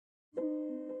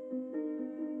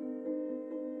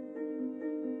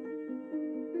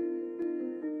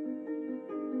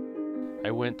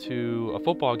I went to a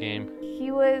football game. He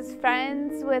was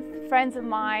friends with friends of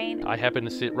mine. I happened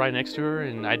to sit right next to her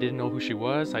and I didn't know who she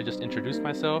was. I just introduced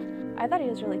myself. I thought he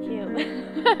was really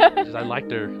cute. I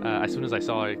liked her. As soon as I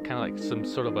saw her, kind of like some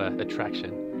sort of a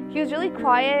attraction. He was really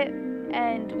quiet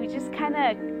and we just kind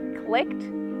of clicked,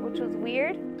 which was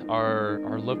weird. Our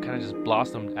love kind of just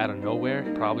blossomed out of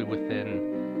nowhere. Probably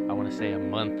within, I want to say, a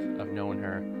month of knowing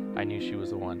her, I knew she was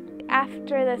the one.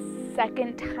 After the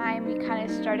second time we kind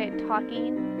of started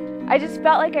talking, I just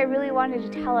felt like I really wanted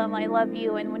to tell him I love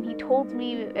you, and when he told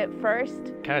me at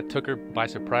first, Kind of took her by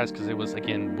surprise because it was,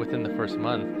 again, within the first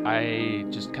month. I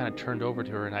just kind of turned over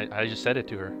to her and I just said it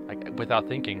to her, like, without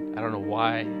thinking. I don't know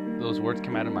why those words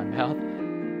came out of my mouth.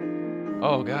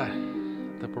 Oh God,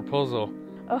 the proposal.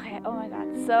 okay, oh my God,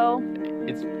 so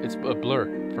It's a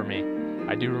blur for me.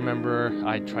 I do remember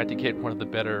I tried to get one of the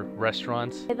better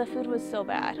restaurants. the food was so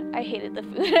bad. I hated the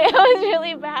food. It was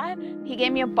really bad. He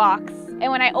gave me a box,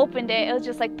 and when I opened it, it was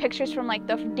just like pictures from like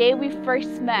the day we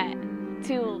first met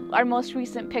to our most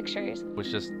recent pictures. It was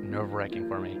just nerve-wracking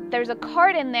for me. There's a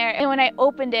card in there, and when I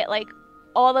opened it, like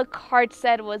all the card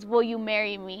said was, "Will you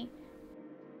marry me?"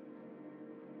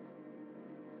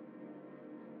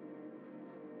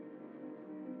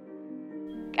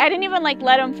 I didn't even like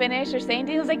let him finish or say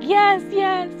anything. He was like, yes,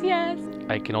 yes, yes.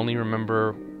 I can only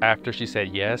remember after she said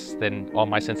yes, then all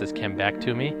my senses came back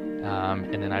to me.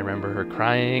 And then I remember her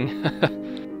crying.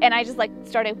 And I just like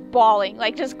started bawling,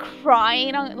 like just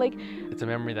crying. Like, It's a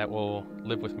memory that will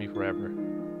live with me forever,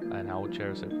 and I will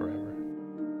cherish it forever.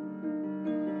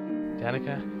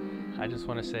 Danica, I just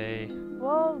want to say,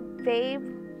 well, babe,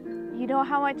 you know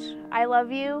how much I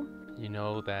love you. you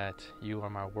know that you are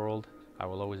my world. I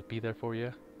will always be there for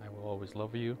you. I will always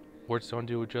love you. Words don't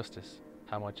do it justice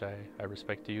how much I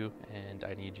respect you and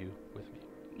I need you with me.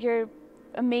 You're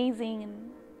amazing,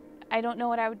 and I don't know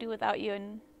what I would do without you,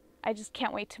 and I just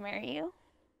can't wait to marry you.